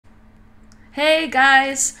Hey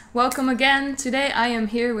guys, welcome again. Today I am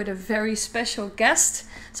here with a very special guest.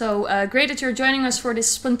 So great that you're joining us for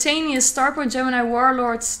this spontaneous Starpoint Gemini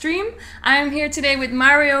Warlords stream. I am here today with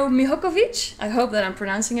Mario Mihokovic. I hope that I'm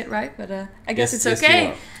pronouncing it right, but I guess it's okay.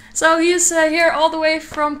 Yes, so he's here all the way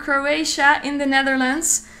from Croatia in the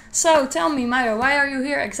Netherlands. So tell me, Mario, why are you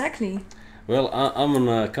here exactly? Well, I'm on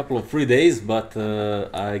a couple of free days, but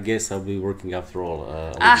I guess I'll be working after all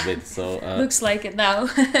a little bit. So looks like it now.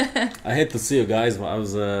 I had to see you guys. I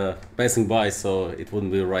was passing by, so it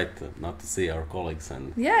wouldn't be right not to see our colleagues.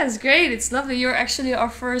 And yeah, it's great. It's lovely. You're actually our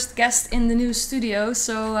first guest in the new studio,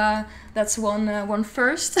 so that's one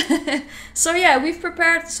first. So yeah, we've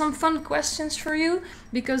prepared some fun questions for you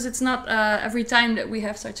because it's not every time that we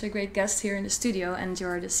have such a great guest here in the studio, and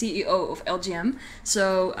you're the CEO of LGM.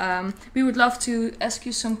 So we would love to ask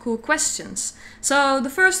you some cool questions. So the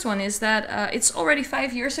first one is that it's already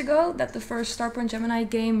 5 years ago that the first Starpoint Gemini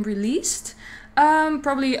game released.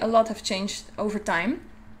 Probably a lot have changed over time.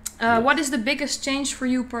 Yes. What is the biggest change for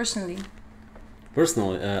you personally?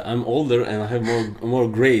 Personally, I'm older and I have more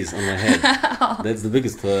grays on my head. That's the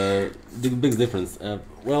biggest difference. A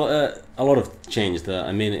lot of changed.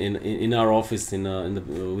 I mean, in our office,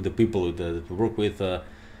 with the people that we work with,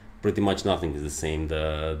 pretty much nothing is the same.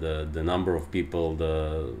 The number of people,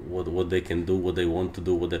 what they can do, what they want to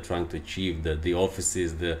do, what they're trying to achieve, the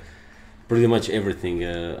offices, pretty much everything.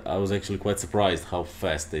 I was actually quite surprised how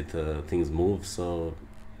fast things move. So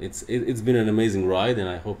it's been an amazing ride, and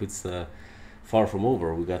I hope it's far from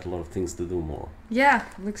over. We got a lot of things to do more. Yeah,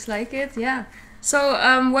 looks like it. Yeah. So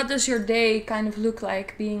what does your day kind of look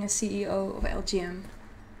like being a CEO of LGM?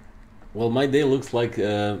 Well, my day looks like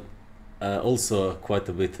also quite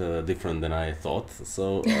a bit different than I thought.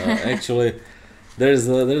 So actually, there's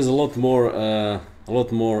a lot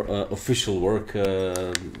more official work.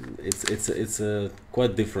 It's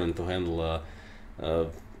quite different to handle a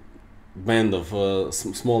band of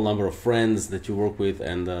small number of friends that you work with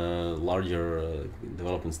and larger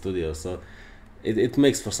development studio. So it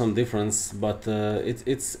makes for some difference, but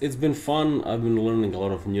it's been fun. I've been learning a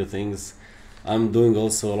lot of new things. I'm doing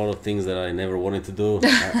also a lot of things that I never wanted to do.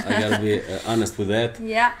 I gotta be honest with that.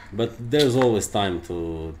 Yeah. But there's always time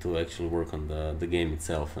to actually work on the game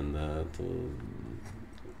itself and to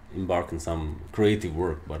embark on some creative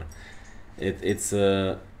work. But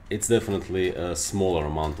it's definitely a smaller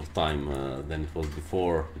amount of time than it was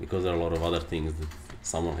before, because there are a lot of other things that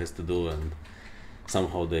someone has to do, and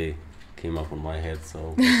somehow they came up on my head.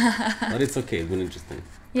 So, but it's okay. It's been interesting.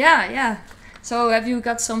 Yeah, yeah. So have you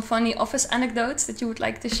got some funny office anecdotes that you would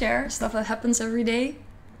like to share? Stuff that happens every day?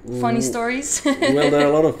 Funny stories? Well, there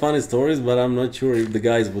are a lot of funny stories, but I'm not sure if the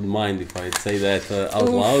guys would mind if I say that out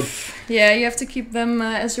loud. Yeah, you have to keep them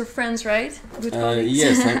as your friends, right? Good colleagues.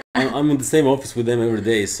 Yes, I'm in the same office with them every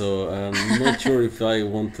day, so I'm not sure if I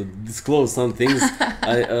want to disclose some things.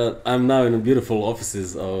 I'm now in the beautiful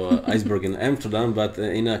offices of Iceberg in Amsterdam, but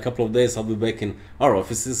in a couple of days I'll be back in our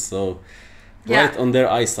offices, so right on their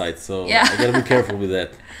eyesight, so I gotta be careful with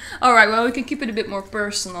that. Alright, well, we can keep it a bit more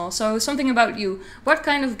personal. So something about you. What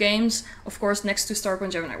kind of games, of course next to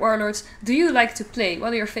Starpoint Gemini Warlords, do you like to play?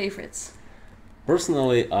 What are your favorites?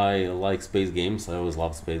 Personally, I like space games. I always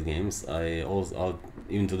love space games.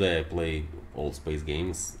 Even today I play all space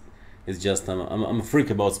games. It's just I'm a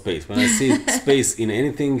freak about space. When I see space in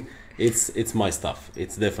anything, it's my stuff.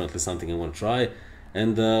 It's definitely something I want to try.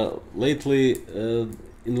 And lately,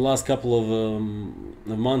 in the last couple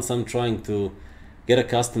of months, I'm trying to get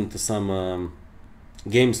accustomed to some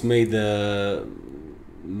games made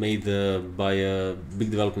by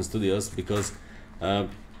big development studios, because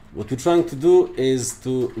what we're trying to do is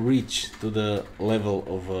to reach to the level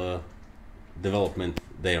of development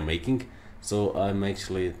they are making. So I'm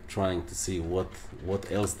actually trying to see what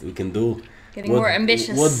else we can do. Getting more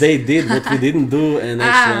ambitious. What they did, what we didn't do, and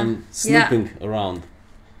actually I'm snooping around.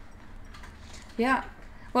 Yeah.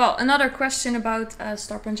 Well, another question about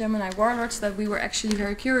Starpoint Gemini Warlords that we were actually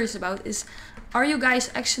very curious about is, are you guys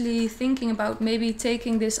actually thinking about maybe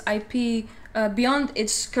taking this IP beyond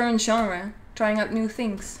its current genre, trying out new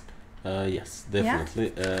things? Yes,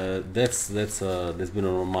 definitely. Yeah? That's been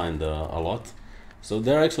on our mind a lot. So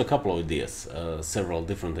there are actually a couple of ideas, several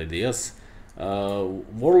different ideas.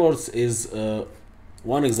 Warlords is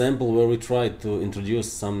one example where we tried to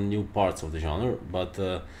introduce some new parts of the genre,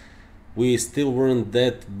 but we still weren't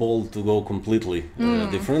that bold to go completely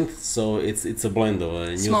different. So it's a blend of a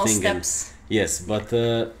new small thing. Steps. And, yes, but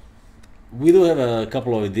we do have a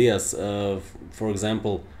couple of ideas. For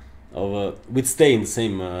example, we'd stay in the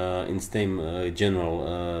same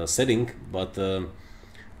general setting, but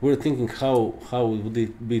we're thinking how would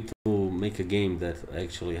it be to make a game that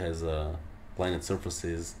actually has planet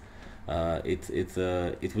surfaces.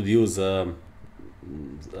 It would use a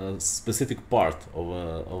specific part of a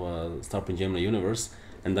Starpoint Gemini universe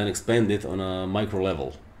and then expand it on a micro level.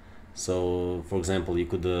 So, for example, you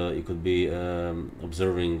could be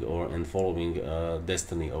observing and following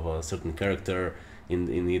destiny of a certain character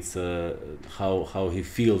in its how he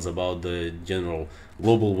feels about the general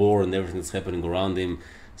global war and everything that's happening around him.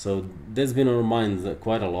 So that's been on our minds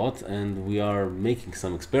quite a lot, and we are making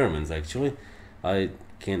some experiments actually. I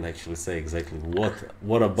can't actually say exactly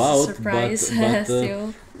what about, surprise. but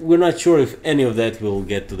we're not sure if any of that will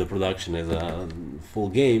get to the production as a full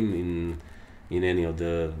game in any of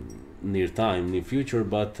the near future,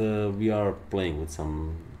 but we are playing with some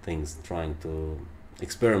things, trying to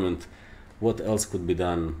experiment what else could be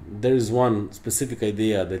done. There is one specific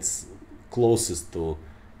idea that's closest to,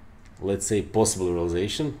 let's say, possible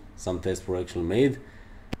realization. Some tests were actually made.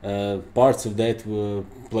 Parts of that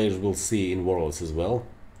players will see in Warlords as well.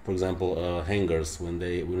 For example, hangars, when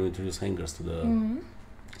we introduce hangars to the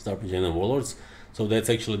Starpoint Gemini Warlords. So that's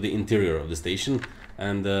actually the interior of the station,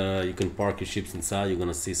 and you can park your ships inside. You're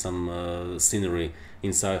gonna see some scenery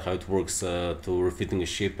inside, how it works to refitting a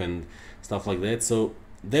ship and stuff like that. So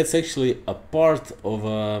that's actually a part of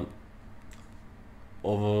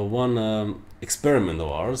one experiment of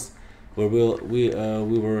ours, where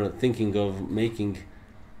we were thinking of making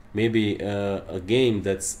maybe a game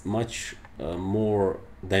that's much more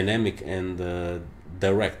dynamic and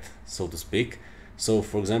direct, so to speak. So,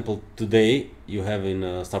 for example, today you have in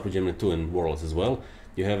Starpoint Gemini 2 and Warlords as well,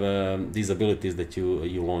 you have these abilities that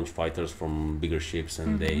you launch fighters from bigger ships,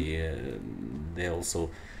 and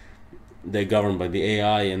they're governed by the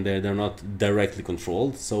AI, and they're not directly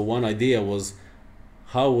controlled. So one idea was,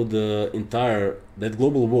 how would that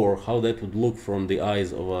global war, how that would look from the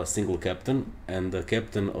eyes of a single captain, and the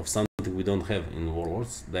captain of something we don't have in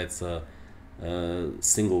Warlords. That's a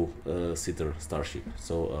single seater starship,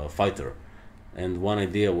 so a fighter. And one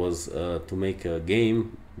idea was to make a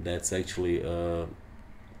game that's actually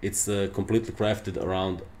it's completely crafted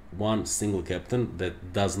around one single captain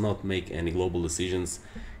that does not make any global decisions.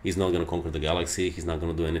 He's not going to conquer the galaxy, he's not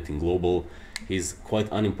going to do anything global. He's quite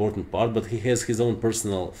unimportant part, but he has his own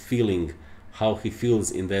personal feeling, how he feels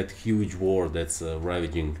in that huge war that's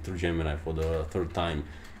ravaging through Gemini for the third time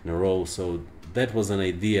in a row. So that was an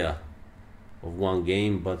idea of one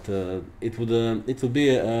game, but it would be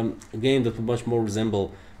a game that would much more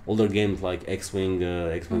resemble older games like X-Wing,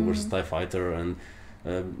 X-Wing versus TIE Fighter, and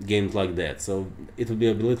games like that. So it would be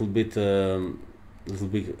a little bit,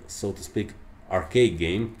 so to speak, arcade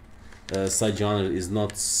game. Such genre is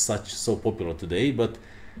not so popular today, but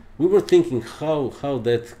we were thinking how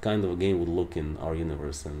that kind of a game would look in our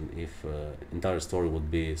universe, and if entire story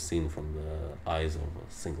would be seen from the eyes of a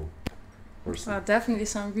single person. Wow, definitely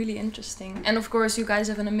sounds really interesting. And of course, you guys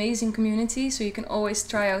have an amazing community, so you can always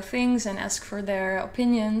try out things and ask for their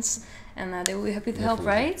opinions, and they will be happy to help,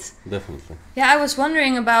 right? Definitely. Yeah, I was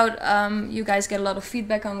wondering about, you guys get a lot of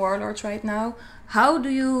feedback on Warlords right now. How do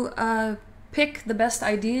you pick the best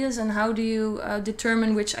ideas, and how do you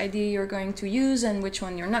determine which idea you're going to use and which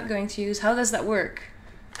one you're not going to use? How does that work?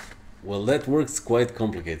 Well, that works quite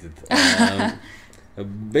complicated.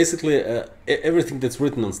 Basically, everything that's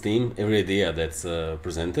written on Steam, every idea that's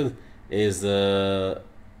presented, is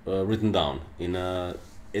written down in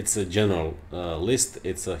it's a general list.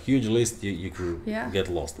 It's a huge list. You can get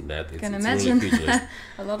lost in that. Can imagine. Really a huge list.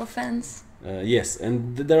 A lot of fans. Yes,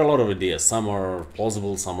 and there are a lot of ideas. Some are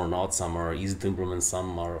plausible, some are not, some are easy to implement,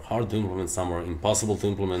 some are hard to implement, some are impossible to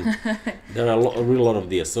implement. There are a real lot of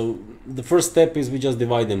ideas. So the first step is we just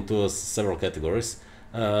divide them to several categories.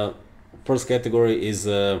 First category is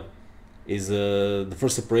the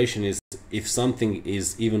first separation is if something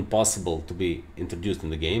is even possible to be introduced in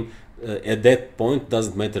the game. At that point,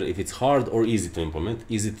 doesn't matter if it's hard or easy to implement.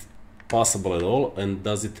 Is it possible at all, and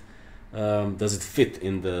does it fit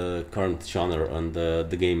in the current genre and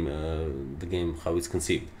the game how it's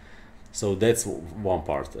conceived? So that's one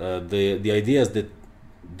part. The ideas that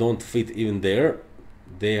don't fit even there,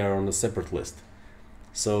 they are on a separate list.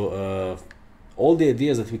 So all the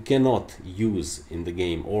ideas that we cannot use in the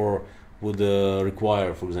game or would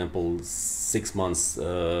require, for example, 6 months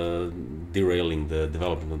derailing the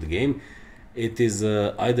development of the game, it is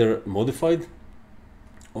either modified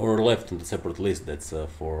or left on the separate list that's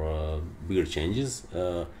for bigger changes.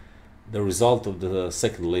 The result of the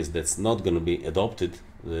second list that's not going to be adopted,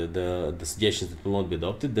 the suggestions that will not be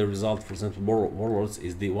adopted, the result, for example, Warlords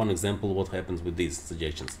is the one example of what happens with these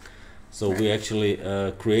suggestions. So we actually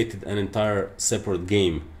created an entire separate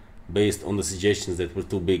game based on the suggestions that were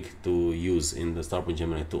too big to use in the Starpoint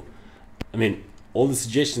Gemini 2. I mean, all the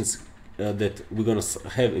suggestions that we're gonna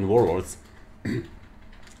have in Warlords,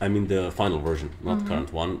 I mean the final version, not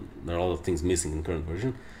current one. There are a lot of things missing in current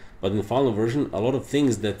version, but in the final version, a lot of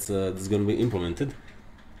things that's going to be implemented.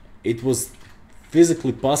 It was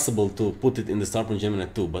physically possible to put it in the Starpoint Gemini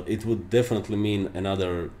 2, but it would definitely mean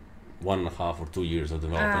another 1.5 or 2 years of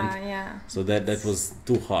development. Yeah. So that was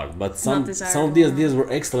too hard. But some of the ideas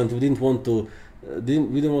were excellent. We didn't want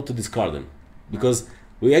to discard them, because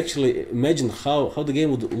we actually imagined how the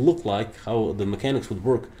game would look like, how the mechanics would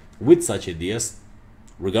work with such ideas,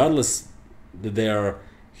 regardless that they are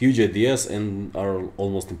huge ideas and are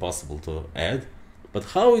almost impossible to add. But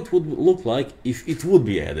how it would look like if it would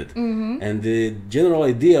be added. And the general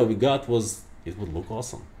idea we got was it would look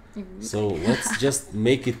awesome. So let's just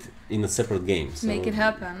make it in a separate game. So make it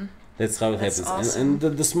happen. That's how it happens. Awesome. And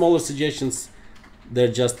the smaller suggestions,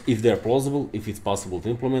 they're just, if they're plausible, if it's possible to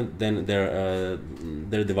implement, then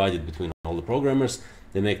they're divided between all the programmers.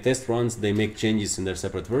 They make test runs, they make changes in their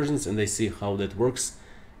separate versions, and they see how that works.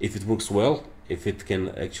 If it works well, if it can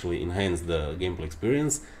actually enhance the gameplay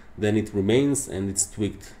experience, then it remains and it's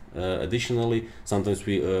tweaked additionally. Sometimes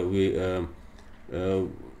we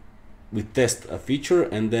test a feature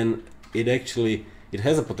and then it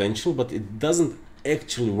has a potential, but it doesn't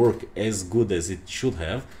actually work as good as it should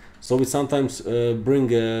have. So we sometimes bring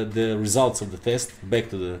the results of the test back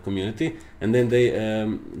to the community, and then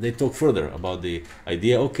they talk further about the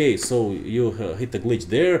idea. Okay, so you hit a glitch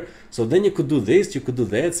there, so then you could do this, you could do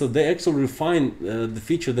that. So they actually refine the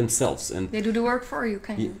feature themselves, and they do the work for you,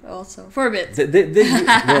 kind of, also for a bit.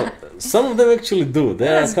 Well, some of them actually do.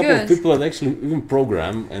 There are a couple good. of people that actually even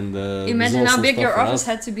program and imagine how big your office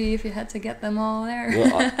had to be if you had to get them all there.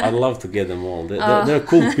 Well, I'd love to get them all. They're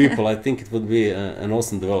cool people. I think it would be an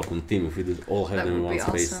awesome development team if we did all have them in one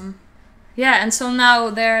space. Awesome. Yeah, and so now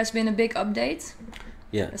there has been a big update.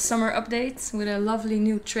 Yeah. A summer update with a lovely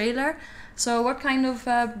new trailer. So what kind of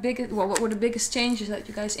what were the biggest changes that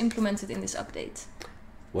you guys implemented in this update?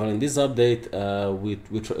 Well, in this update,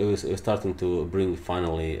 we're starting to bring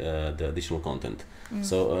finally the additional content.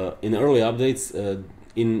 So in early updates,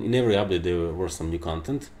 in every update there were some new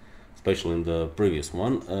content, especially in the previous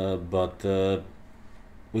one. But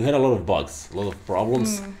we had a lot of bugs, a lot of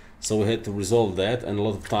problems. So we had to resolve that, and a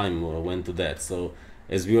lot of time went to that. So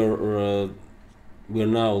as we are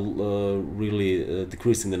now really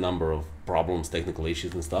decreasing the number of problems, technical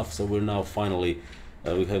issues and stuff. So we're now finally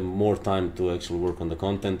we have more time to actually work on the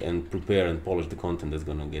content and prepare and polish the content that's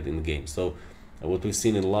going to get in the game. So what we've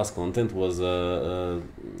seen in the last content was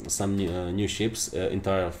some new ships,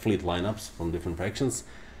 entire fleet lineups from different factions.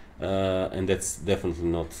 And that's definitely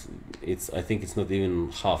not. I think it's not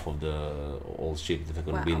even half of the old ships that are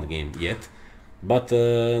going to be in the game yet. But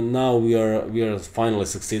now we are finally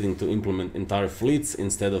succeeding to implement entire fleets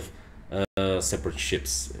instead of separate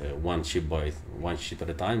ships, one ship at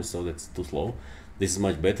a time. So that's too slow. This is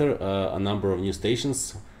much better. A number of new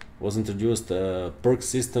stations was introduced. Perk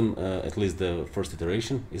system, at least the first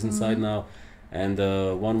iteration, is inside now. And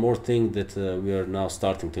one more thing that we are now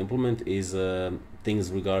starting to implement is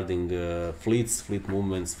things regarding fleets, fleet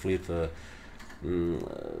movements, fleet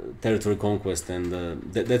territory conquest, and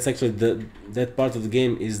that's actually that part of the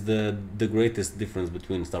game is the greatest difference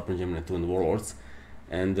between Starpoint Gemini 2 and Warlords,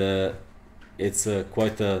 and it's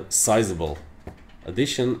quite a sizable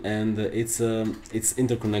addition, and it's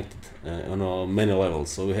interconnected on many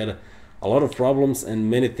levels. So we had a lot of problems, and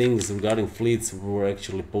many things regarding fleets were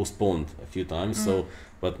actually postponed a few times. So,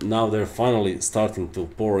 but now they're finally starting to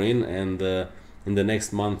pour in, and in the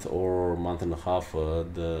next month or month and a half,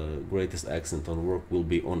 the greatest accent on work will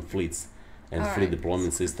be on fleets and fleet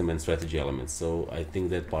deployment system and strategy elements. So I think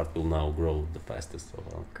that part will now grow the fastest.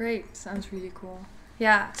 Great, sounds really cool.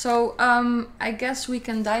 Yeah, so I guess we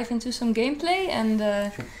can dive into some gameplay, and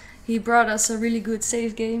Sure. He brought us a really good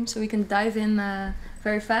save game, so we can dive in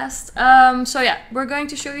very fast. So yeah, we're going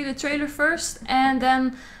to show you the trailer first, and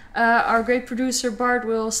then our great producer Bart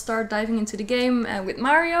will start diving into the game with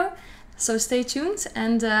Mario. So stay tuned,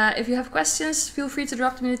 and if you have questions, feel free to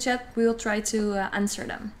drop them in the chat. We'll try to answer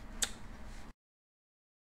them.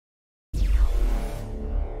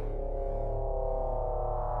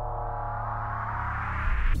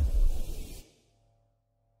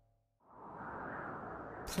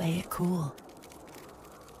 Play it cool.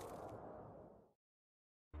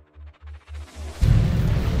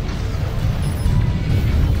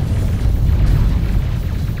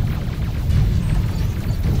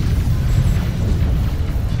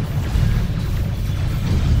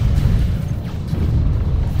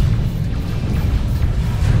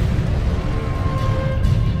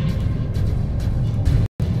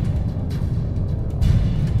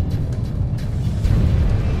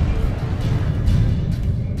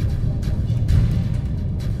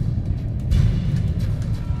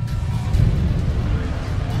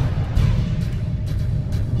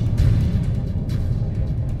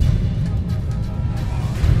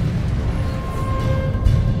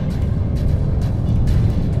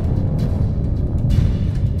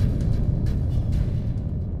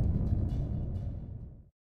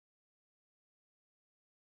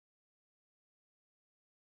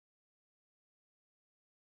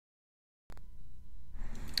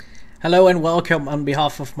 Hello and welcome on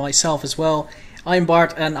behalf of myself as well. I'm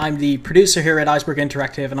Bart and I'm the producer here at Iceberg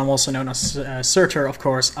Interactive, and I'm also known as Surtur, of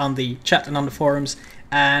course, on the chat and on the forums.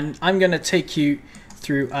 And I'm going to take you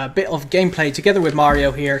through a bit of gameplay together with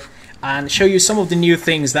Mario here and show you some of the new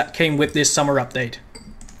things that came with this summer update.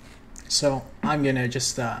 So I'm going to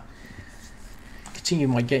just continue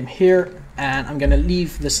my game here, and I'm going to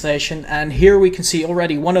leave the station. And here we can see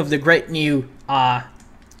already one of the great new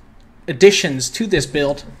additions to this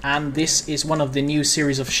build, and this is one of the new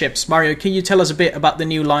series of ships. Mario, can you tell us a bit about the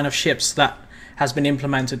new line of ships that has been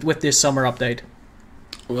implemented with this summer update?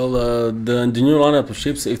 Well, the new lineup of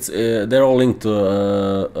ships, they're all linked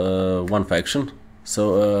to one faction.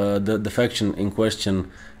 So the faction in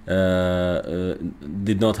question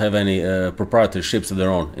did not have any proprietary ships of their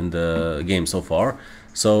own in the game so far.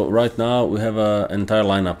 So right now we have an entire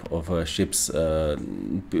lineup of ships.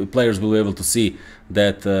 Players will be able to see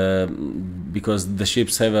that because the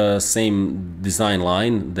ships have a same design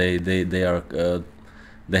line, they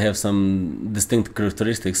have some distinct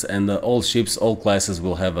characteristics, and all ships, all classes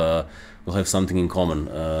will have something in common.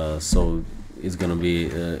 So it's gonna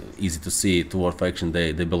be easy to see to what faction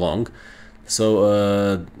they belong.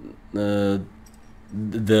 So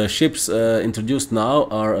the ships introduced now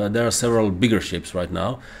there are several bigger ships right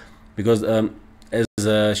now, because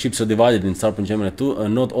as ships are divided in Starpoint Gemini 2,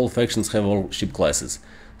 not all factions have all ship classes.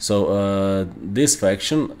 So this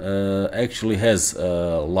faction actually has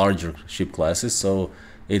larger ship classes, so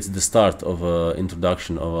it's the start of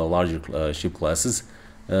introduction of larger ship classes.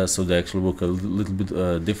 So they actually look a little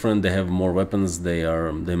bit different. They have more weapons. They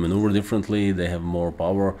maneuver differently. They have more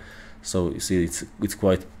power. So you see, it's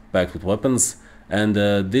quite packed with weapons. And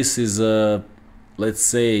this is, let's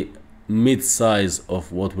say, mid-size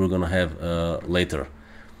of what we're gonna have later.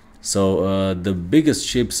 So the biggest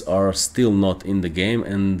ships are still not in the game,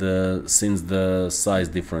 and since the size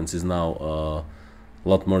difference is now a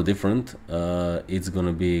lot more different, it's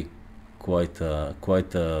gonna be quite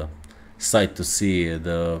a sight to see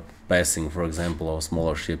the passing, for example, of a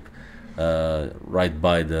smaller ship right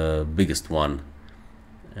by the biggest one.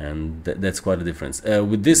 And that's quite a difference.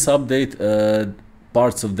 With this update,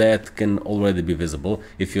 parts of that can already be visible.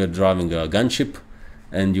 If you're driving a gunship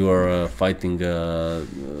and you are fighting a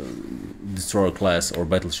destroyer class or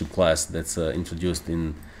battleship class that's introduced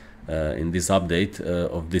in this update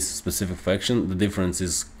of this specific faction, the difference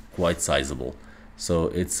is quite sizable. So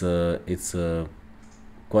it's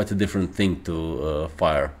quite a different thing to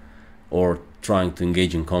fire or trying to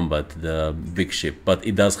engage in combat the big ship, but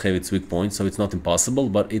it does have its weak points, so it's not impossible,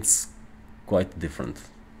 but it's quite different.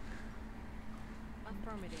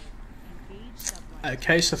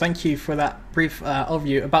 Okay, so thank you for that brief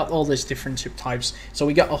overview about all these different ship types. So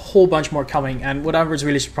we got a whole bunch more coming, and what I was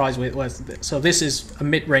really surprised with was so this is a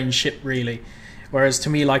mid-range ship really, whereas to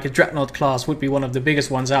me like a Dreadnought class would be one of the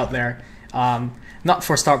biggest ones out there. Not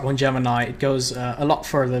for Starpoint Gemini, it goes a lot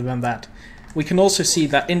further than that. We can also see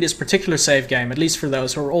that in this particular save game, at least for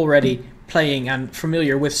those who are already playing and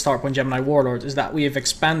familiar with Starpoint Gemini Warlords, is that we have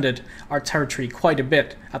expanded our territory quite a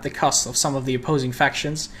bit at the cost of some of the opposing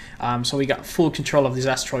factions. So we got full control of this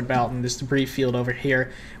asteroid belt and this debris field over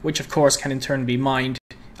here, which of course can in turn be mined,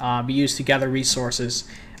 be used to gather resources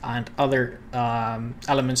and other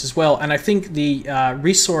elements as well. And I think the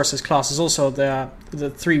resources class is also the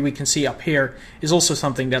three we can see up here is also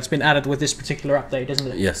something that's been added with this particular update, isn't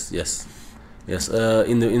it? Yes.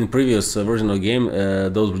 In the previous version of the game,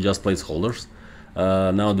 those were just placeholders.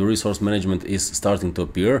 Now the resource management is starting to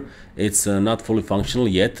appear. It's not fully functional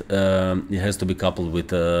yet. It has to be coupled with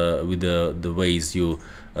the ways you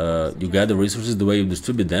gather resources, the way you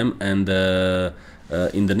distribute them, and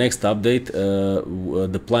in the next update,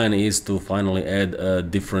 the plan is to finally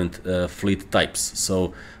add different fleet types.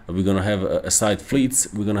 So we're gonna have aside fleets,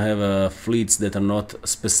 we're gonna have fleets that are not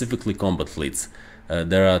specifically combat fleets.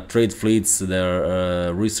 There are trade fleets, there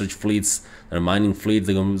are research fleets, there are mining fleets.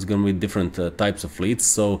 There's going to be different types of fleets,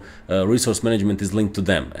 so resource management is linked to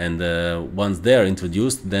them, and once they're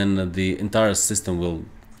introduced, then the entire system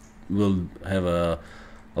will have a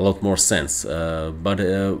lot more sense. But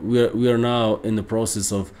we are now in the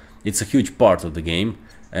process of, it's a huge part of the game,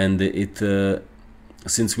 and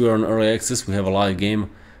since we are on early access, we have a live game,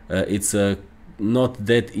 it's not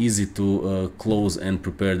that easy to close and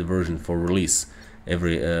prepare the version for release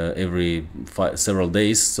every several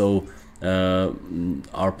days. So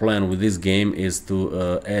our plan with this game is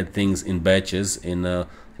to add things in batches, in a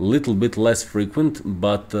little bit less frequent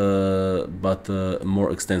but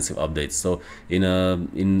more extensive updates. So in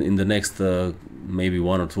the next maybe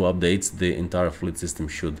 1 or 2 updates, the entire fleet system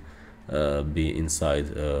should be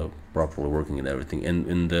inside, properly working and everything.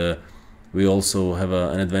 And we also have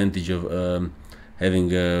an advantage of having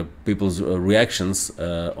people's reactions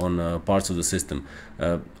on parts of the system.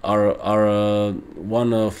 Our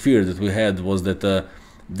one fear that we had was that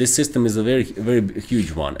this system is a very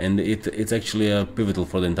huge one, and it's actually pivotal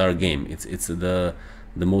for the entire game. It's the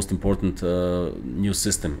most important new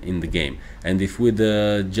system in the game, and if we'd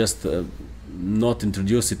just not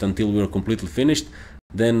introduce it until we were completely finished,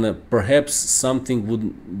 then perhaps something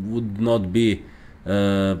would not be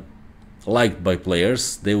liked by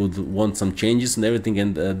players. They would want some changes and everything,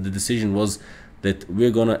 and the decision was that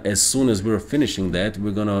we're gonna, as soon as we're finishing that,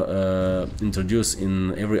 we're gonna introduce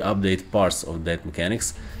in every update parts of that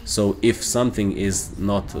mechanics. So if something is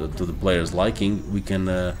not to the players' liking, we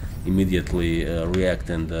can immediately react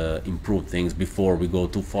and improve things before we go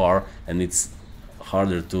too far, and it's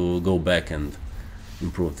harder to go back and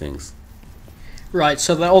improve things. Right,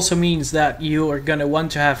 so that also means that you are going to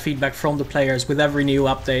want to have feedback from the players with every new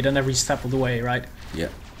update and every step of the way, right? Yeah.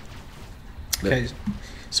 Okay,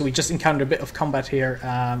 so we just encountered a bit of combat here.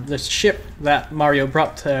 The ship that Mario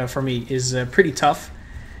brought for me is pretty tough,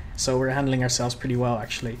 so we're handling ourselves pretty well,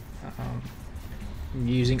 actually. I'm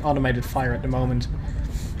using automated fire at the moment.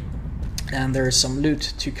 And there is some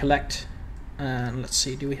loot to collect. And let's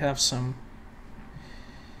see, do we have some...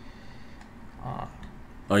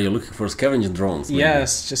 Are you looking for scavenging drones? Maybe?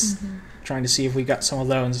 Yes, just trying to see if we got some of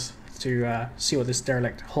those to see what this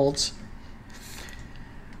derelict holds.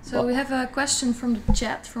 So we have a question from the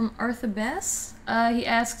chat from Arthur Bass. He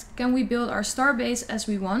asks, can we build our starbase as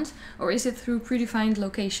we want, or is it through predefined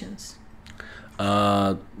locations?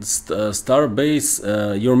 Starbase,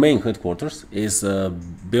 your main headquarters, is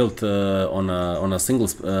built on a single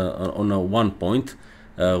on a one point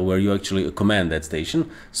where you actually command that station.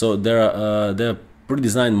 So there are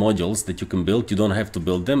pre-designed modules that you can build. You don't have to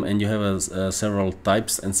build them, and you have several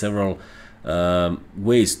types and several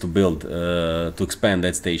ways to build to expand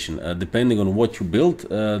that station. Depending on what you build,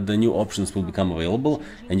 the new options will become available,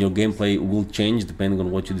 and your gameplay will change depending on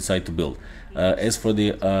what you decide to build. As for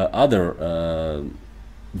the other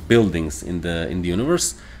buildings in the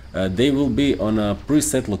universe, they will be on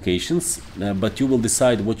preset locations, but you will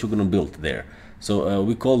decide what you're going to build there. So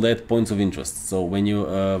we call that points of interest. So when you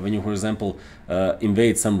for example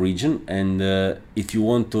invade some region, and if you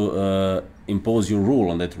want to impose your rule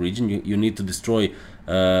on that region, you need to destroy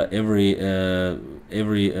every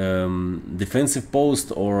defensive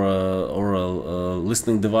post or a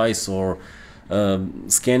listening device or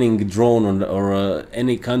scanning drone or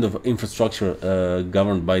any kind of infrastructure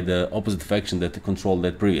governed by the opposite faction that controlled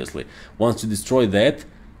that previously. Once you destroy that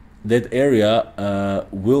area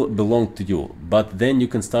will belong to you, but then you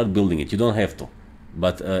can start building it. You don't have to,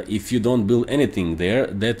 but if you don't build anything there,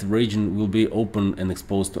 that region will be open and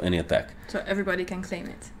exposed to any attack. So everybody can claim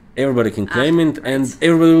it. Everybody can claim it, and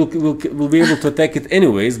everybody will be able to attack it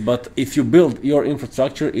anyways. But if you build your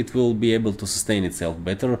infrastructure, it will be able to sustain itself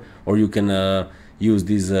better, or you can use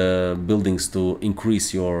these buildings to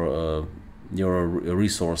increase your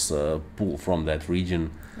resource pool from that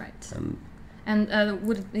region. Right. And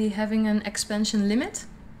would it be having an expansion limit?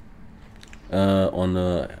 On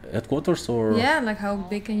headquarters, or yeah, like how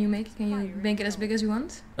big can you make it? Can you make it as big as you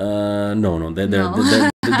want? No.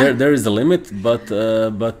 There is a limit, but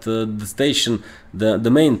the station,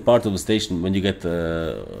 the main part of the station, when you get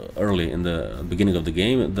early in the beginning of the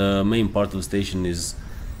game, the main part of the station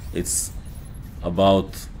it's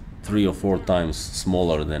about 3 or 4 times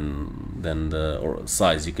smaller than the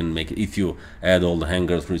size you can make it if you add all the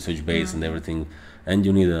hangars, research base, and everything, and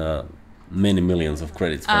you need many millions of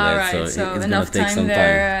credits for that. Right, so it's enough gonna take some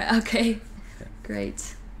there. time. Okay, Yeah.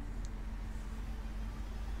 Great.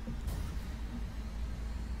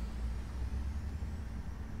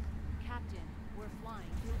 Captain, we're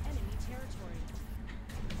flying through enemy territory.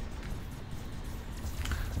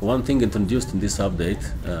 One thing introduced in this update,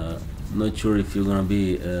 not sure if you're gonna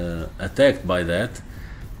be attacked by that,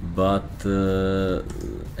 but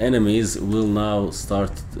enemies will now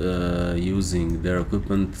start using their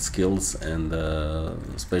equipment, skills, and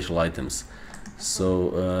special items.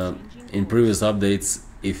 So in previous updates,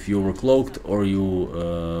 if you were cloaked or you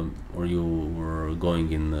were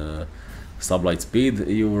going in sublight speed,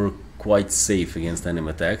 you were quite safe against enemy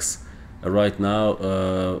attacks. Right now,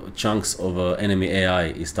 chunks of enemy AI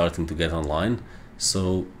is starting to get online,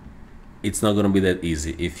 so it's not going to be that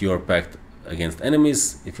easy. If you are packed against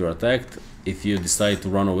enemies, if you're attacked, if you decide to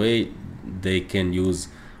run away, they can use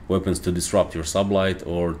weapons to disrupt your sublight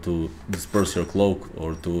or to disperse your cloak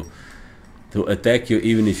or to attack you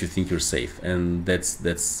even if you think you're safe. And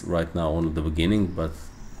that's right now only the beginning, but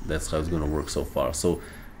that's how it's going to work so far. So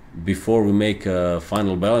before we make a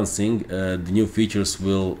final balancing, the new features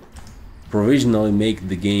will provisionally make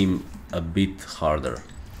the game a bit harder.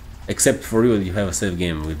 Except for you have a save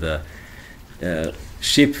game with a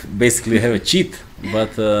ship. Basically, you have a cheat,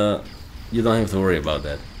 but you don't have to worry about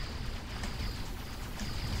that.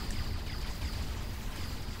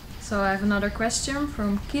 So I have another question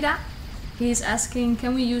from Kira. He's asking,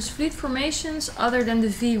 can we use fleet formations other than the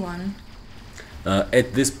V one?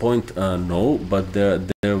 At this point, no, but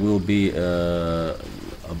there will be,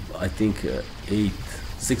 I think,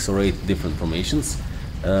 6 or 8 different formations.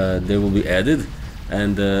 They will be added,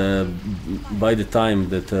 and by the time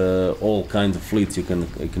that all kinds of fleets you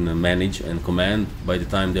can manage and command, by the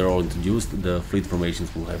time they're all introduced, the fleet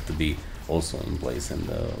formations will have to be also in place and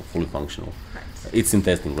fully functional. Right. It's in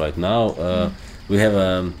testing right now. We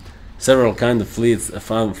have several kind of fleets,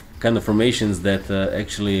 kind of formations that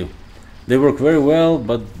actually they work very well,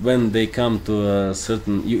 but when they come to a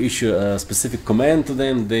certain, you issue a specific command to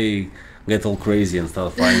them, they get all crazy and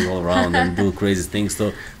start flying all around and do crazy things.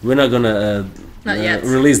 So we're not gonna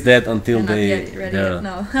release that until they're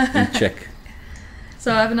in check.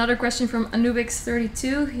 So I have another question from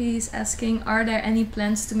Anubix32. He's asking, are there any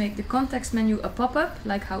plans to make the context menu a pop-up,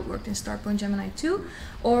 like how it worked in Starpoint Gemini 2,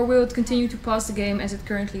 or will it continue to pause the game as it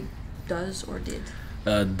currently does or did?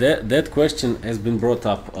 That question has been brought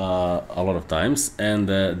up a lot of times, and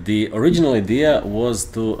the original idea was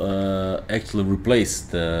to actually replace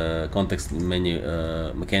the context menu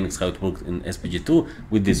mechanics, how it worked in SPG2,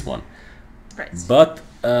 with this one. Right. But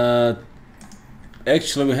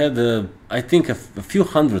actually we had, I think, a few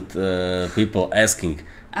hundred people asking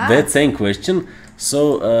that same question.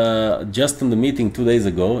 So just in the meeting 2 days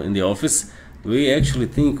ago in the office, we actually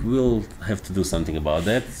think we'll have to do something about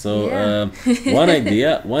that. So one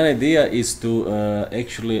idea is to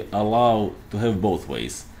actually allow to have both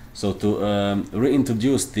ways. So to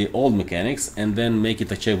reintroduce the old mechanics and then make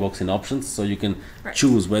it a checkbox in options, so you can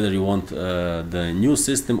choose whether you want the new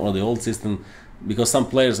system or the old system. Because some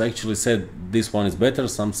players actually said this one is better,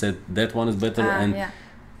 some said that one is better, and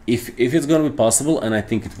if it's gonna be possible, and I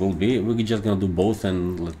think it will be, we're just gonna do both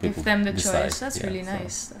and let people give them the decide. choice. That's really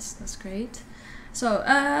nice. That's great. So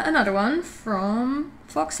another one from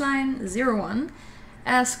Foxline01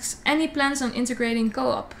 asks, any plans on integrating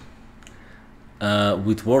co-op?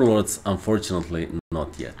 With Warlords, unfortunately,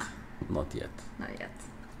 not yet. Not yet. Not yet.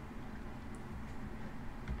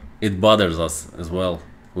 It bothers us as well.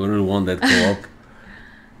 We really want that co-op.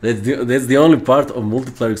 That's the only part of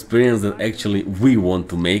multiplayer experience that actually we want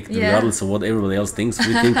to make, regardless of what everybody else thinks.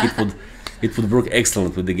 We think it would work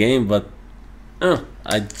excellent with the game, but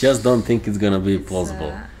I just don't think it's gonna be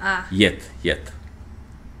plausible yet.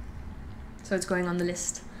 So it's going on the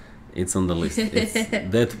list. It's on the list.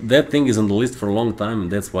 That thing is on the list for a long time,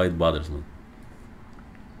 and that's why it bothers me.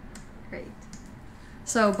 Great.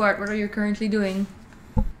 So Bart, what are you currently doing?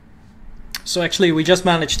 So actually, we just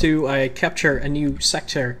managed to capture a new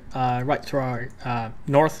sector right to our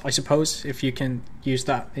north, I suppose, if you can use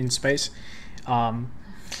that in space.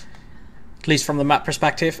 At least from the map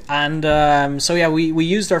perspective. And so yeah, we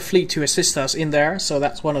used our fleet to assist us in there, so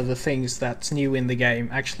that's one of the things that's new in the game.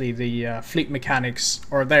 Actually, the fleet mechanics,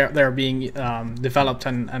 or they're being developed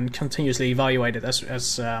and continuously evaluated,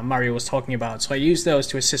 as Mario was talking about. So I used those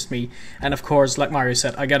to assist me, and of course, like Mario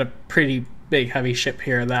said, I got a pretty big heavy ship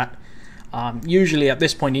here that usually at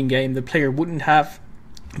this point in game the player wouldn't have.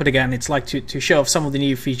 But again, it's like to show off some of the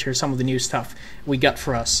new features, some of the new stuff we got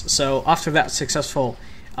for us. So after that successful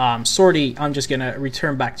sortie, I'm just gonna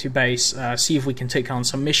return back to base, see if we can take on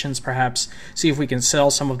some missions, perhaps see if we can sell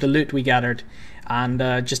some of the loot we gathered, and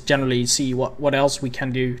just generally see what else we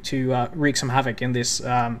can do to wreak some havoc in this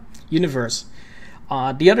universe.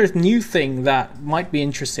 The other new thing that might be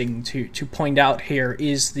interesting to point out here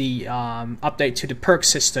is the update to the perk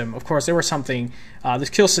system. Of course, there was something, the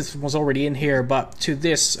skill system was already in here, but to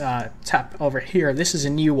this tab over here, this is a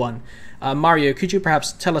new one. Mario, could you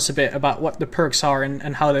perhaps tell us a bit about what the perks are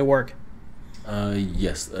and how they work?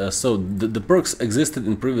 Yes, so the perks existed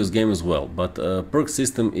in previous game as well, but perk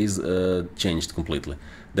system is changed completely.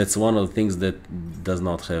 That's one of the things that does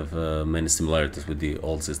not have many similarities with the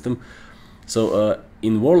old system. So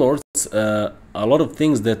in Warlords, a lot of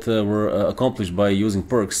things that were accomplished by using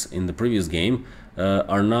perks in the previous game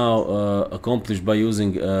are now accomplished by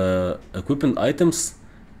using equipment items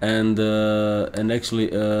and actually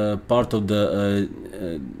part of the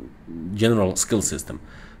general skill system.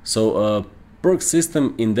 So perk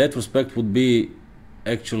system in that respect would be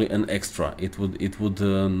actually an extra. It would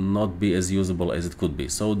not be as usable as it could be.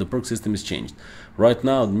 So the perk system is changed. Right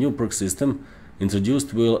now, the new perk system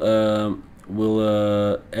introduced will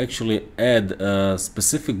actually add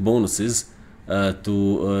specific bonuses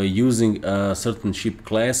to using a certain ship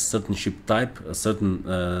class, certain ship type, a certain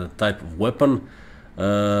type of weapon,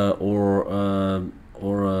 or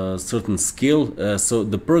a certain skill. So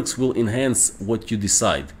the perks will enhance what you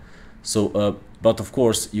decide. So, but of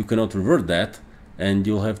course, you cannot revert that, and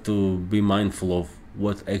you'll have to be mindful of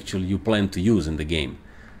what actually you plan to use in the game.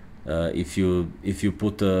 If you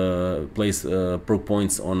place perk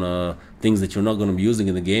points on things that you're not going to be using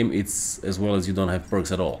in the game, it's as well as you don't have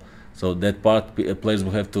perks at all. So that part players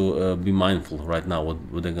will have to be mindful right now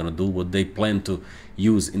what they're going to do, what they plan to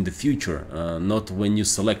use in the future. Not when you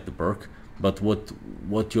select the perk, but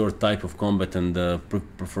what your type of combat and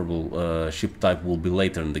preferable ship type will be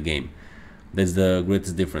later in the game. That's the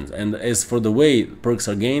greatest difference. And as for the way perks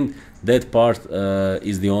are gained, that part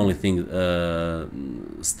is the only thing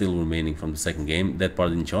still remaining from the second game. That part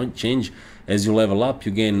didn't change. As you level up,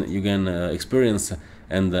 you gain experience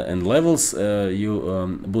and levels.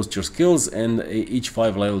 You boost your skills, and each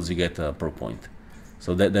 5 levels you get a perk point.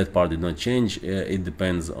 So that part did not change. It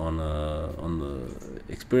depends on the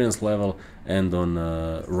experience level and on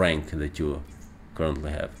rank that you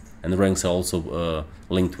currently have. And the ranks are also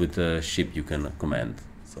linked with the ship you can command.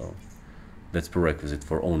 So that's prerequisite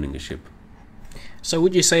for owning a ship. So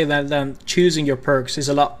would you say that then choosing your perks is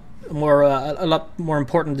a lot more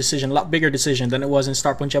important decision, a lot bigger decision than it was in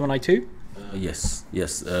Starpoint Gemini 2? Yes,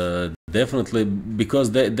 definitely,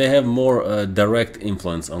 because they have more direct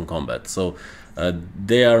influence on combat. So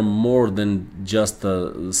they are more than just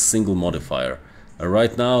a single modifier.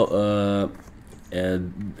 Right now,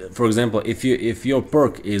 for example, if your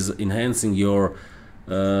perk is enhancing your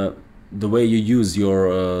the way you use your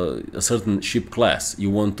a certain ship class, you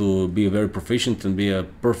want to be very proficient and be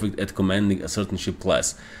perfect at commanding a certain ship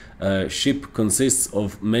class. Ship consists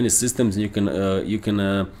of many systems, and you can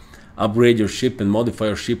upgrade your ship and modify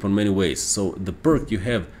your ship in many ways. So the perk you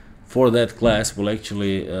have for that class will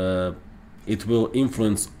actually it will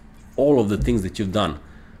influence all of the things that you've done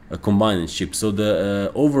combined in ship. So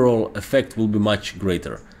the overall effect will be much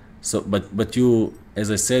greater. So but you,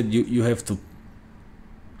 as I said, you have to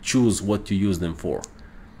choose what you use them for,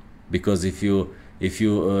 because if your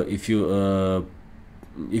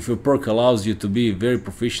perk allows you to be very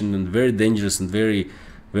proficient and very dangerous and very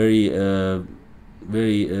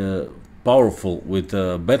powerful with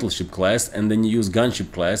battleship class, and then you use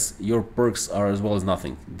gunship class, your perks are as well as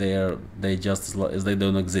nothing. They just as they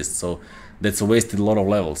don't exist. So that's a wasted lot of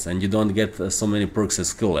levels, and you don't get so many perks as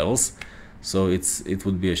skill levels. So it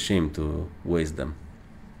would be a shame to waste them.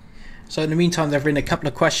 So in the meantime, there have been a couple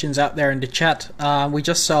of questions out there in the chat. We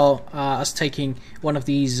just saw us taking one of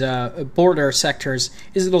these border sectors.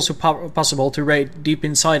 Is it also possible to raid deep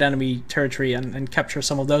inside enemy territory and capture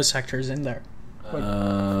some of those sectors in there?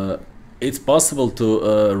 It's possible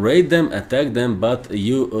to raid them, attack them, but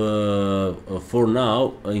you, for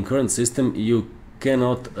now, in current system, you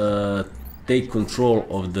cannot take control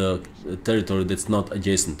of the territory that's not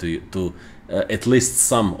adjacent to you, to at least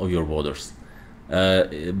some of your borders.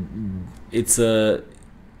 It's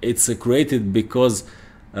created because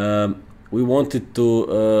we wanted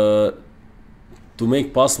to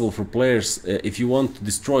make possible for players, if you want to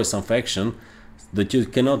destroy some faction, that you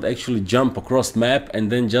cannot actually jump across map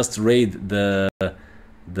and then just raid the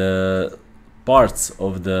parts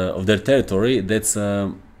of their territory that's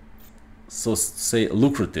so say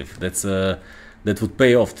lucrative, that would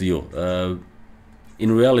pay off to you.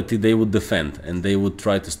 In reality, they would defend and they would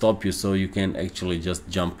try to stop you, so you can actually just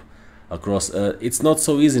jump across. It's not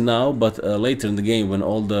so easy now, but later in the game, when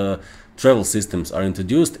all the travel systems are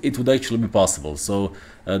introduced, it would actually be possible. So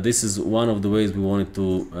this is one of the ways we wanted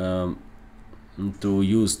to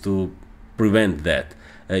use to prevent that.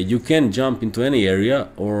 You can jump into any area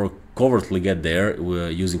or covertly get there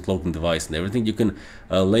using cloaking device and everything. You can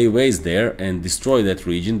lay waste there and destroy that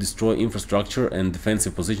region, destroy infrastructure and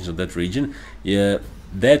defensive positions of that region.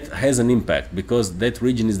 That has an impact because that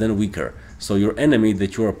region is then weaker. So your enemy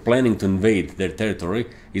that you are planning to invade their territory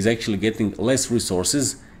is actually getting less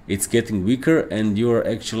resources, it's getting weaker, and you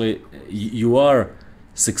are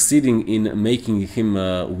succeeding in making him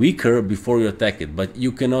weaker before you attack it. But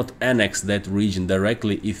you cannot annex that region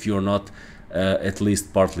directly if you're not at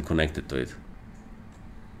least partly connected to it.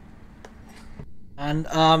 And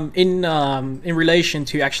in relation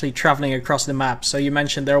to actually traveling across the map, so you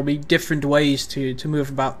mentioned there will be different ways to move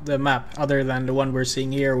about the map other than the one we're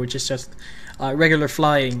seeing here, which is just regular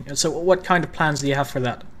flying. So what kind of plans do you have for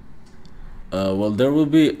that? Well, there will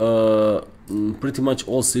be pretty much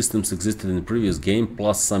all systems existed in the previous game,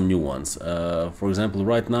 plus some new ones. For example,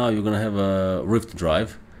 right now you're gonna have a rift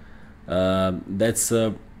drive.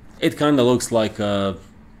 It kind of looks like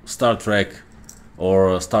Star Trek or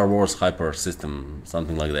a Star Wars hyper system,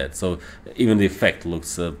 something like that. So even the effect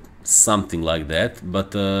looks something like that,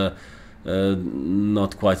 but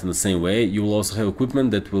not quite in the same way. You will also have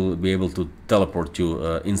equipment that will be able to teleport you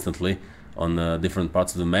instantly on different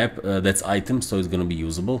parts of the map. That's items, so it's going to be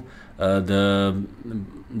usable.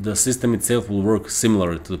 The system itself will work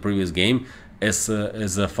similar to the previous game. As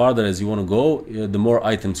farther as you want to go, the more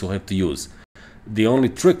items you'll have to use. The only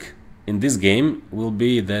trick in this game will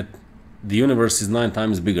be that the universe is 9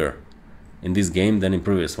 times bigger in this game than in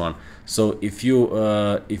previous one. So if you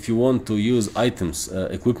want to use items,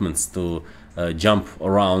 equipments to jump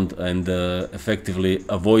around and effectively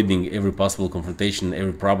avoiding every possible confrontation,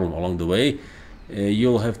 every problem along the way,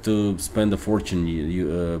 you'll have to spend a fortune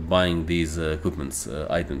buying these equipments,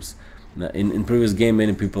 items. In previous game,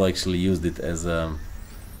 many people actually used it as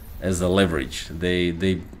a leverage. They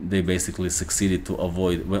basically succeeded to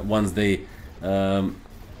avoid, once they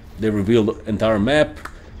revealed the entire map.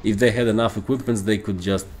 If they had enough equipments, they could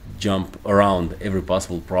just jump around every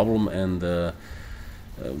possible problem and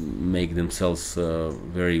make themselves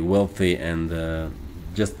very wealthy and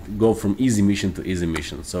just go from easy mission to easy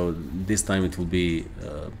mission. So this time it will be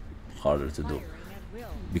harder to do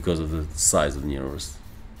because of the size of the universe.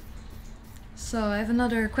 So I have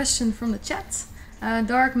another question from the chat.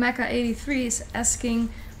 Dark Mecha 83 is asking,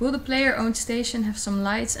 will the player-owned station have some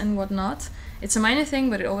lights and whatnot? It's a minor thing,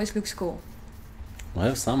 but it always looks cool. We'll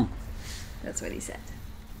have some. That's what he said.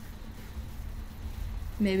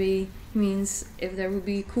 Maybe he means if there would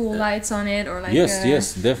be cool lights on it, or like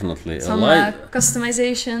yes, definitely. some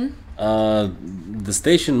customization. The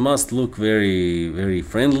station must look very, very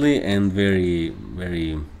friendly and very,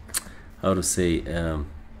 very, how to say,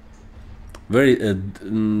 very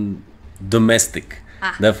domestic.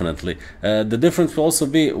 Definitely. The difference will also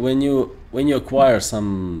be when you acquire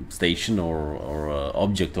some station or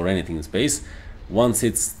object or anything in space. Once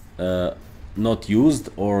it's not used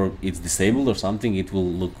or it's disabled or something, it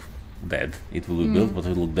will look bad. It will be built, but it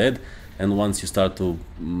will look bad. And once you start to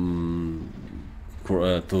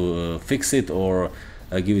fix it or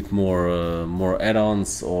give it more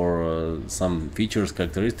add-ons or some features,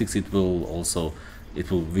 characteristics, it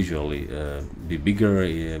will visually be bigger.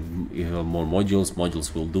 You have more modules.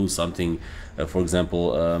 Modules will do something. For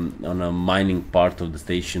example, on a mining part of the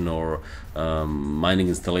station or mining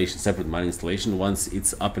installation, separate mining installation. Once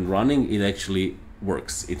it's up and running, it actually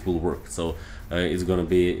works. It will work. So it's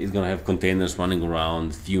gonna have containers running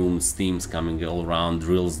around, fumes, steams coming all around,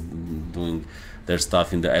 drills doing their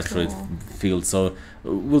stuff in the asteroid field. So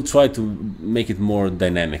we'll try to make it more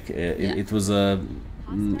dynamic. It was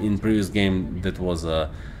in previous game that was a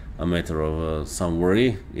matter of some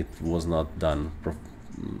worry. It was not done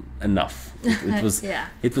enough.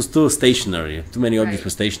 It was too stationary. Too many objects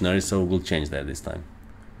were stationary. So we'll change that this time.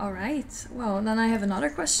 All right. Well, then I have another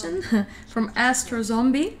question from Astro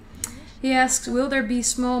Zombie. He asks, will there be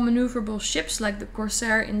small maneuverable ships like the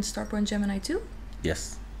Corsair in Starpoint Gemini 2?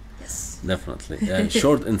 Yes. Yes. Definitely.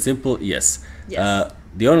 Short and simple, yes. Yes.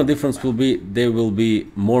 The only difference will be they will be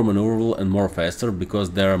more maneuverable and more faster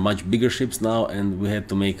because there are much bigger ships now, and we had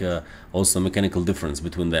to make also a mechanical difference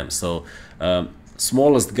between them. So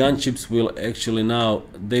smallest gunships will actually now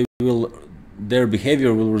their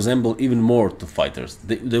behavior will resemble even more to fighters.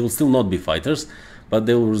 They will still not be fighters, but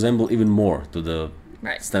they will resemble even more to the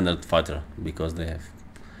standard fighter because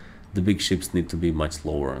the big ships need to be much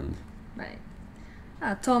slower and. Right.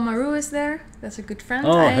 Tom Maru is there. That's a good friend.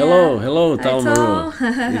 Oh, hello, Tom Maru.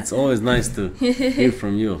 It's always nice to hear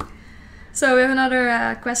from you. So we have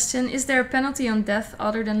another question. Is there a penalty on death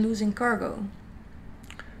other than losing cargo?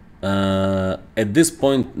 At this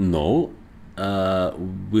point, no.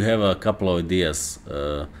 We have a couple of ideas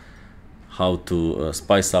how to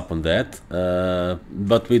spice up on that,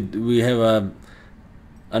 but we have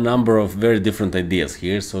a number of very different ideas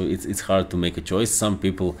here, so it's hard to make a choice. Some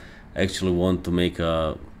people actually want to make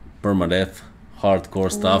a permadeath hardcore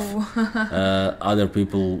stuff. Other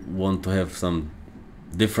people want to have some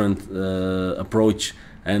different approach,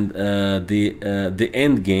 and the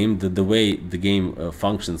end game, the way the game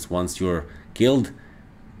functions once you're killed,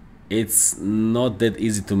 it's not that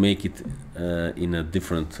easy to make it in a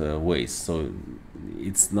different ways. So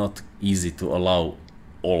it's not easy to allow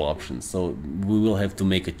all options. So we will have to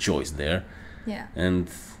make a choice there. Yeah. And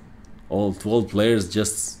all players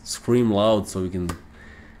just scream loud so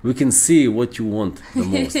we can see what you want the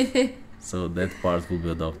most. So that part will be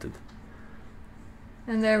adopted.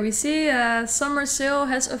 And there we see summer sale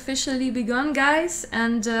has officially begun, guys,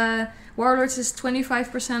 and Warlords is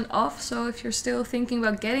 25% off. So if you're still thinking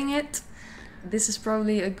about getting it, this is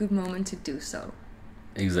probably a good moment to do so.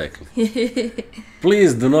 Exactly.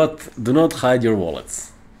 Please do not hide your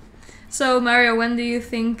wallets. So Mario, when do you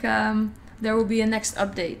think there will be a next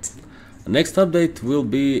update? Next update will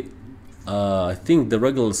be, I think the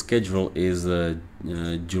regular schedule is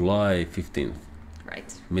July 15th.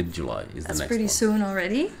 Right. Mid-July is the That's next pretty one. soon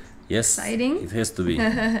already. Yes, Exciting. it has to be.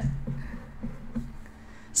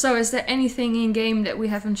 So is there anything in game that we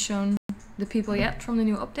haven't shown the people yet from the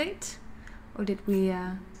new update? Or did we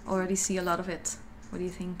already see a lot of it? What do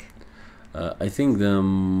you think? I think the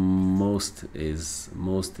most is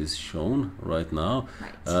shown right now.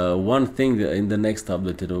 Right. One thing in the next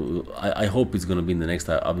update, I hope it's going to be in the next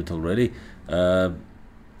update already.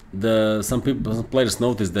 Some players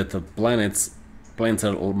noticed that the planets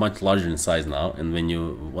are much larger in size now, and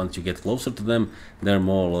once you get closer to them, they're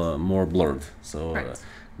more blurred. So, Right.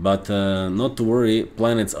 but not to worry,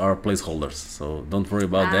 planets are placeholders, so don't worry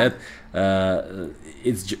about that.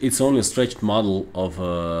 It's only a stretched model of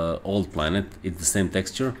old planet. It's the same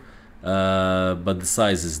texture, but the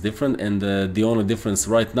size is different, and the only difference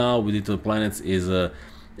right now with the two planets is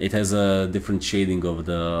it has a different shading of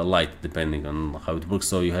the light depending on how it works.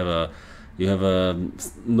 So you have a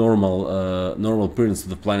normal appearance of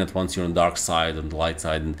the planet once you're on the dark side and the light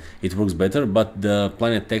side, and it works better. But the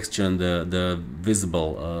planet texture and the visible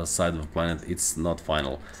side of the planet, it's not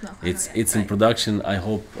final. It's in production. I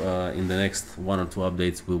hope in the next 1 or 2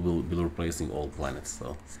 updates we will be replacing all planets.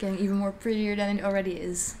 So It's getting even more prettier than it already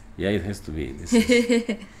is. yeah, it has to be. This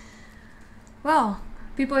is Well,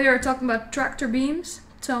 people here are talking about tractor beams.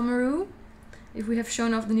 Tomaru, if we have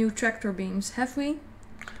shown off the new tractor beams, have we?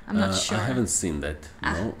 I'm not sure. I haven't seen that.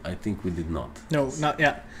 No, I think we did not. No, not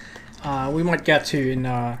yet. We might get to in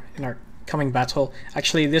our coming battle.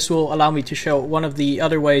 Actually, this will allow me to show one of the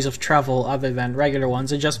other ways of travel other than regular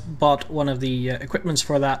ones. I just bought one of the equipments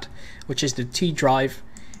for that, which is the T-drive,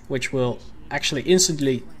 which will actually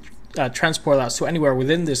instantly transport us to anywhere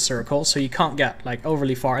within this circle, so you can't get like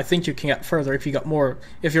overly far. I think you can get further if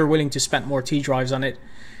you're willing to spend more T-drives on it.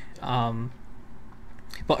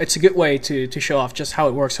 But it's a good way to show off just how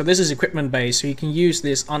it works. So this is equipment based, so you can use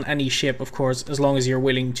this on any ship, of course, as long as you're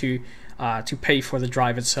willing to pay for the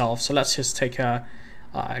drive itself. So let's just take a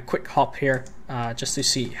quick hop here just to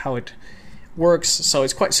see how it works. So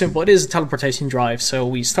it's quite simple. It is a teleportation drive, so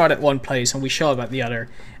we start at one place and we show up at the other,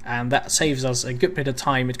 and that saves us a good bit of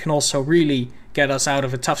time. It can also really get us out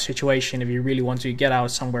of a tough situation if you really want to get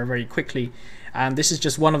out somewhere very quickly. And this is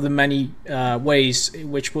just one of the many ways in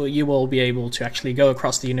which you will be able to actually go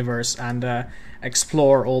across the universe and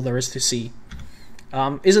explore all there is to see.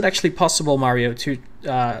 Is it actually possible, Mario, to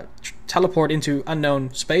teleport into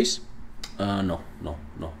unknown space? No.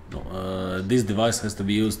 This device has to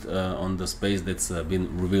be used on the space that's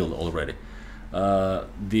been revealed already.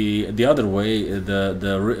 The other way,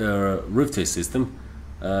 the Rift system,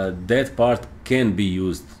 that part can be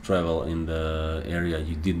used to travel in the area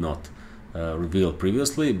you did not reveal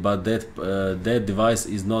previously, but that device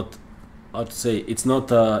is not, how to say, it's not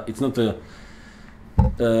a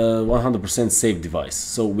 100% safe device.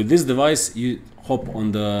 So with this device, you hop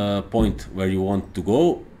on the point where you want to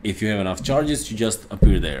go. If you have enough charges, you just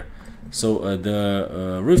appear there. So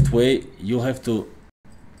the Rift way, you'll have to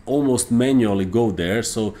almost manually go there.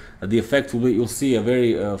 So the effect will be, you'll see a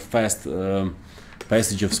very fast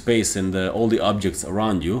passage of space and all the objects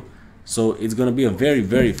around you. So it's going to be a very,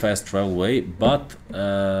 very fast travel way, but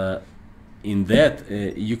in that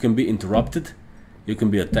you can be interrupted, you can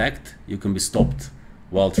be attacked, you can be stopped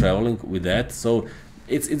while traveling with that. So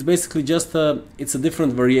it's basically just it's a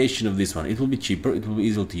different variation of this one. It will be cheaper, it will be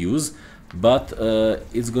easier to use, but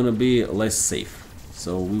it's going to be less safe.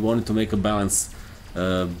 So we wanted to make a balance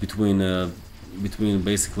between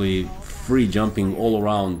basically free jumping all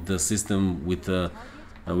around the system with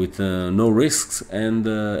no risks and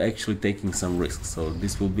actually taking some risks. So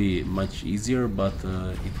this will be much easier, but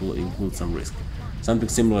it will include some risk. Something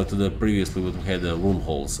similar to the previously what we had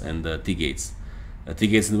wormholes and T-gates.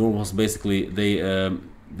 T-gates and wormholes, basically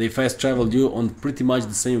they fast traveled you on pretty much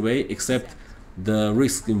the same way, except the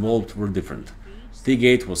risks involved were different.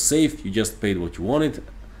 T-gate was safe, you just paid what you wanted,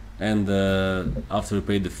 and after you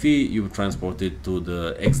paid the fee, you were transported to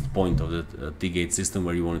the exit point of the T-gate system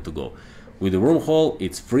where you wanted to go. With the wormhole,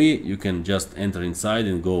 it's free, you can just enter inside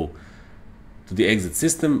and go to the exit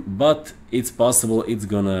system, but it's possible it's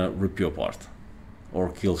gonna rip you apart, or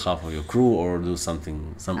kill half of your crew, or do some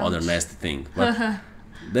other nasty thing. But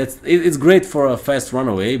it's great for a fast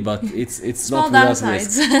runaway, but it's not without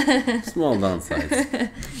risk. Small downsides.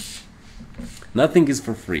 Nothing is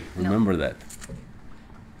for free. Remember that.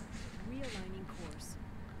 Realigning course.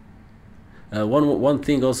 One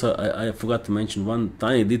thing also I forgot to mention, one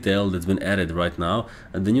tiny detail that's been added right now,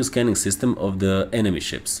 the new scanning system of the enemy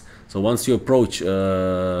ships. So once you approach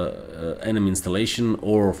enemy installation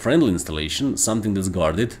or friendly installation, something that's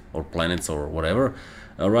guarded, or planets or whatever,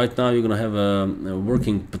 right now you're gonna have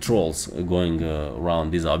working patrols going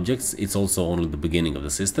around these objects. It's also only the beginning of the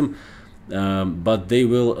system, but they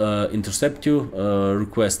will intercept you,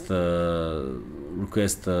 request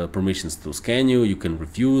permissions to scan you. You can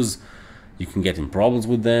refuse. You can get in problems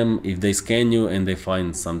with them. If they scan you and they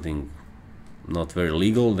find something not very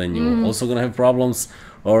legal, then you're also gonna have problems.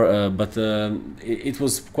 Or but it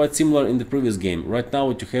was quite similar in the previous game. Right now,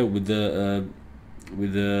 what you have with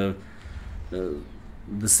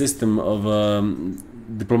the system of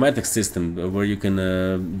diplomatic system, where you can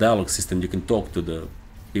dialogue system, you can talk to the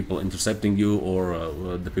people intercepting you or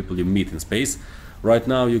the people you meet in space. Right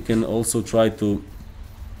now, you can also try to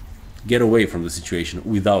get away from the situation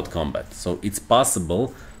without combat. So it's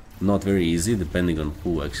possible, not very easy, depending on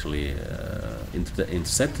who actually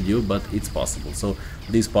intercepted you, but it's possible. So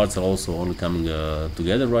these parts are also only coming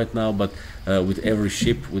together right now, but with every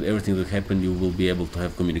ship, with everything that happened, you will be able to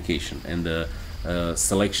have communication and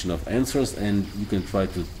selection of answers, and you can try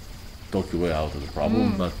to talk your way out of the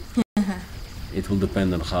problem, but it will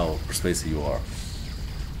depend on how persuasive you are.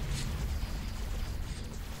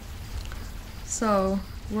 So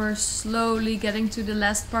we're slowly getting to the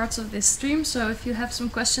last parts of this stream, so if you have some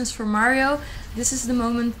questions for Mario, this is the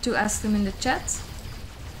moment to ask them in the chat.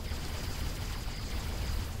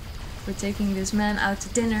 We're taking this man out to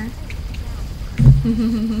dinner.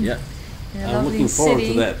 Yeah, I'm looking forward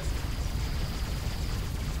to that.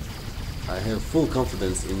 I have full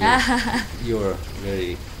confidence in you.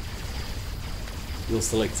 You'll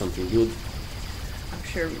select something good. I'm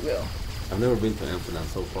sure we will. I've never been to Amsterdam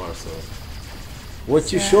so far, so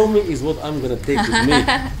what you show me is what I'm gonna take with me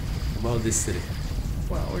about this city.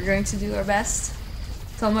 Well, we're going to do our best.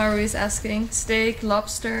 Tomaru is asking, steak,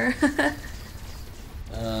 lobster.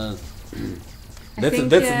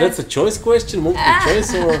 That's a choice question, multiple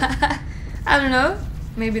choice, or I don't know.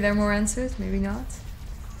 Maybe there are more answers, maybe not.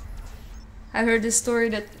 I heard this story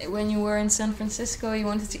that when you were in San Francisco, you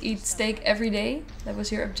wanted to eat steak every day. That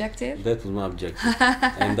was your objective. That was my objective,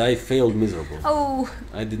 and I failed miserably. Oh,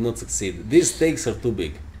 I did not succeed. These steaks are too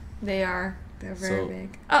big. they are. They're very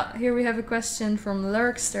big. Oh, here we have a question from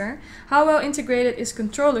Lurkster. How well integrated is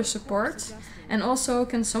controller support? And also,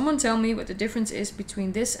 can someone tell me what the difference is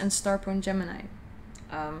between this and Starpoint Gemini?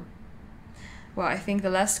 Well, I think the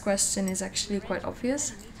last question is actually quite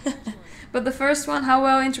obvious. But the first one, how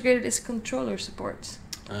well integrated is controller support?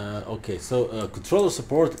 Okay, so controller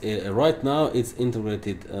support right now it's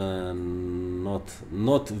integrated,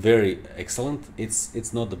 not very excellent.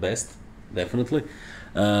 It's not the best, definitely.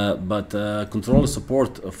 But controller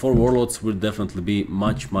support for Warlords will definitely be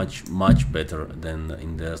much better than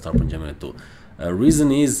in the Starpoint Gemini 2.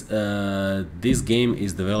 Reason is this game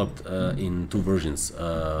is developed in two versions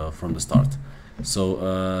from the start.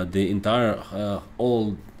 So the entire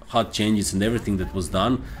all HUD changes and everything that was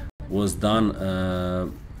done with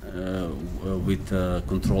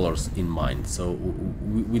controllers in mind. So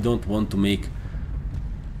we don't want to make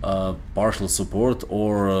partial support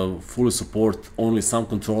or fully support only some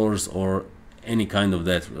controllers or any kind of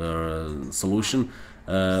that solution.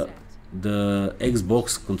 The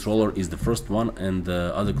Xbox controller is the first one, and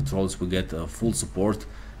the other controllers will get full support,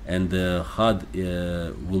 and the HUD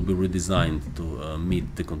will be redesigned to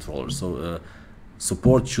meet the controller. So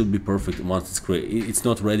support should be perfect once it's created. It's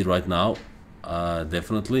not ready right now,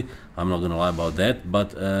 definitely. I'm not gonna lie about that,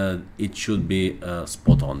 but it should be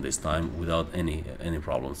spot on this time without any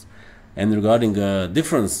problems. And regarding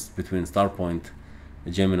difference between Starpoint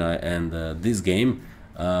Gemini and this game,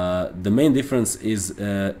 the main difference is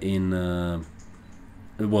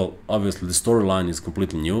well, obviously the storyline is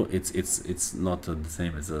completely new. It's not the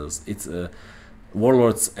same as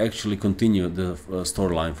Warlords actually continue the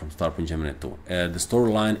storyline from Starpoint Gemini 2. The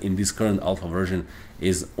storyline in this current alpha version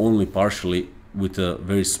is only partially, with a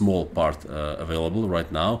very small part available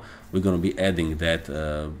right now. We're going to be adding that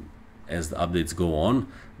as the updates go on,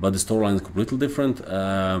 but the storyline is completely different,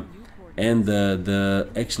 and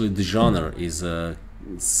actually the genre is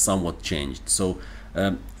somewhat changed. So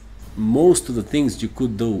most of the things you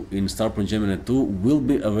could do in Starpoint Gemini 2 will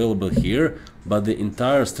be available here, but the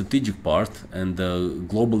entire strategic part and the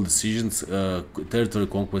global decisions, territory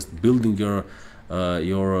conquest, building your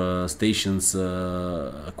stations,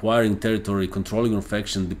 acquiring territory, controlling your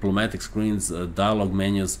faction, diplomatic screens, dialogue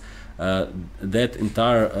menus, that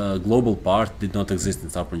entire global part did not exist in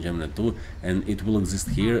Starpoint Gemini 2, and it will exist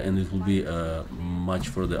here, and it will be much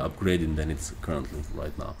further upgraded than it's currently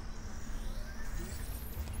right now.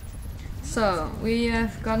 So we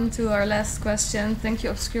have gotten to our last question. Thank you,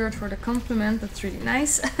 Obscured, for the compliment. That's really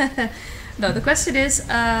nice. No, the question is,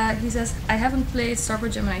 he says, I haven't played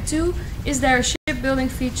Starpoint Gemini 2. Is there a shipbuilding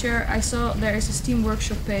feature? I saw there is a Steam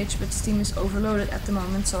Workshop page, but Steam is overloaded at the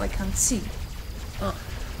moment, so I can't see.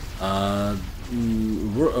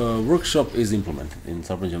 Workshop is implemented in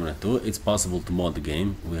Starpoint Gemini 2. It's possible to mod the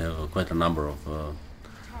game. We have quite a number of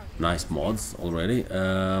nice mods already.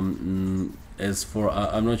 As for,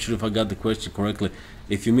 I'm not sure if I got the question correctly.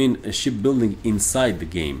 If you mean a shipbuilding inside the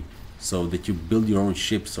game, so that you build your own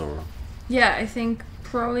ships, or... Yeah, I think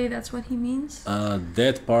probably that's what he means.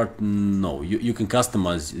 That part, no. You can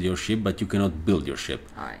customize your ship, but you cannot build your ship.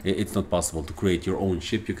 Alright. It's not possible to create your own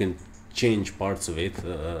ship. You can change parts of it,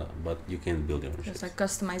 but you can't build your own Just ship. like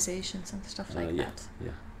customizations and stuff like Yeah, that.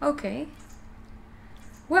 yeah. Okay.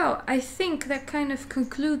 Well, I think that kind of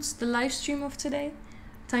concludes the live stream of today.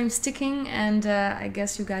 Time's ticking, and I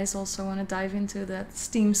guess you guys also want to dive into that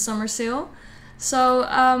Steam summer sale. So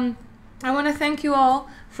I want to thank you all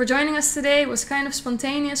for joining us today. It was kind of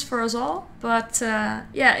spontaneous for us all, but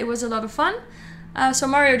yeah, it was a lot of fun. So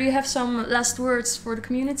Mario, do you have some last words for the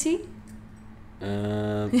community?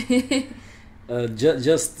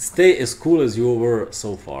 Just stay as cool as you were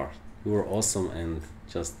so far. You were awesome, and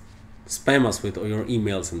just spam us with your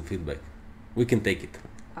emails and feedback. We can take it.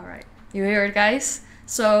 All right, you hear it, guys.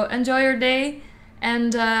 So enjoy your day,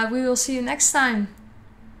 and we will see you next time.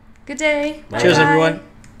 Good day. Cheers, Bye-bye. everyone.